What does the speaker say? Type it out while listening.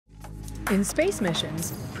In space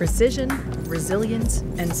missions, precision, resilience,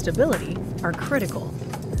 and stability are critical.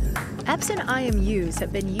 Epson IMUs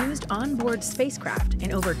have been used on-board spacecraft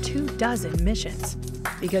in over 24 missions,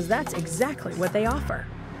 because that's exactly what they offer.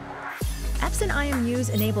 Epson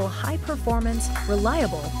IMUs enable high-performance,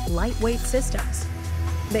 reliable, lightweight systems.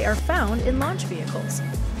 They are found in launch vehicles,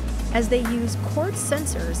 as they use quartz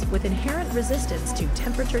sensors with inherent resistance to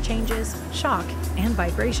temperature changes, shock, and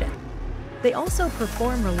vibration. They also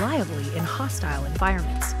perform reliably in hostile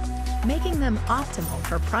environments, making them optimal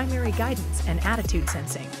for primary guidance and attitude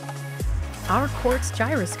sensing. Our quartz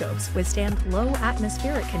gyroscopes withstand low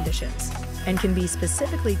atmospheric conditions and can be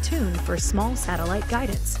specifically tuned for small satellite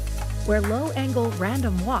guidance, where low-angle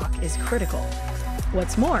random walk is critical.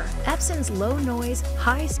 What's more, Epson's low-noise,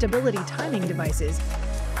 high-stability timing devices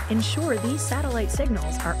ensure these satellite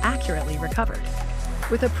signals are accurately recovered.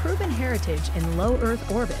 With a proven heritage in low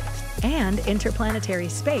Earth orbit and interplanetary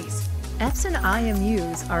space, Epson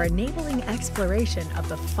IMUs are enabling exploration of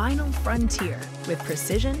the final frontier with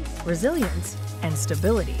precision, resilience, and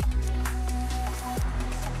stability.